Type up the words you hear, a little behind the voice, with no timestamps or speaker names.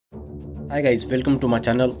Hi guys, welcome to my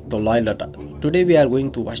channel The Loyal Data. Today we are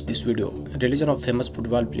going to watch this video, religion of famous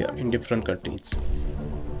football player in different countries.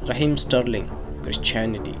 Raheem Sterling,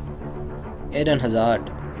 Christianity. Eden Hazard,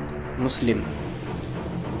 Muslim.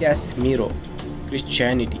 Casemiro,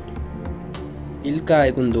 Christianity.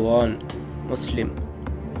 Ilkay Gundogan, Muslim.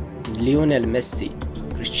 Lionel Messi,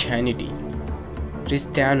 Christianity.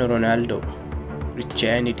 Cristiano Ronaldo,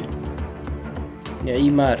 Christianity.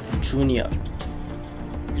 Neymar Jr.,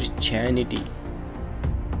 Christianity.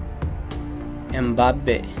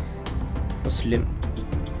 Mbappe, Muslim.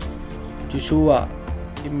 Joshua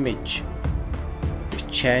Kimmich,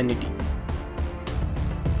 Christianity.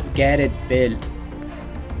 Gareth Bale,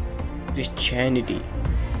 Christianity.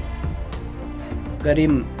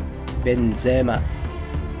 Karim Benzema,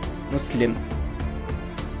 Muslim.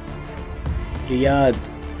 Riyad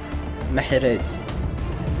Mahrez,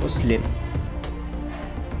 Muslim.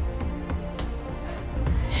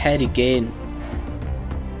 Harry Kane,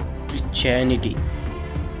 Christianity.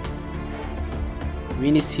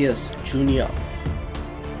 Vinicius Jr.,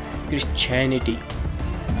 Christianity.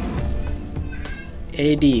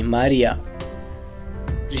 Di Maria,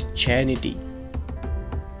 Christianity.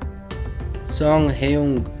 Song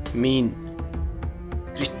Heung-min,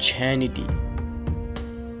 Christianity.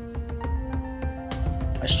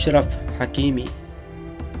 Ashraf Hakimi,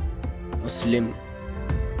 Muslim.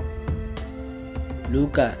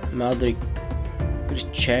 Luka Modric,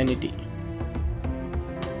 Christianity.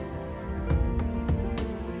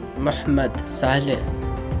 Mohamed Salah,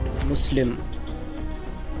 Muslim.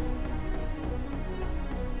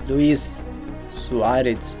 Luis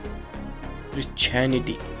Suarez,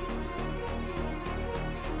 Christianity.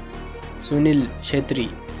 Sunil Chhetri,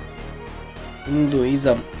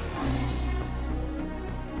 Hinduism.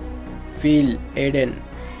 Phil Eden,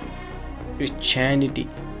 Christianity.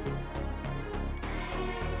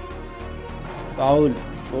 Paul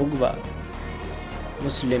Pogba,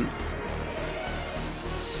 Muslim.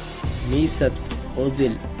 Mesut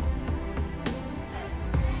Ozil,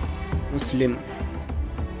 Muslim.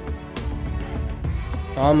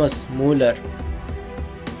 Thomas Muller,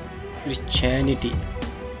 Christianity.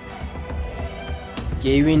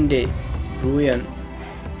 Kevin De Bruyne,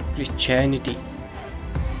 Christianity.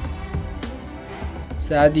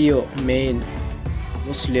 Sadio Mane,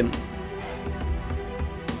 Muslim.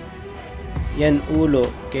 N'Golo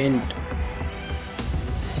Kant,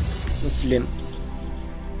 Muslim.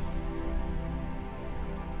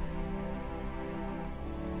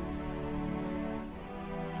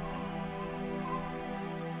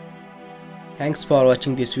 Thanks for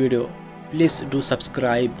watching this video. Please do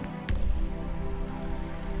subscribe.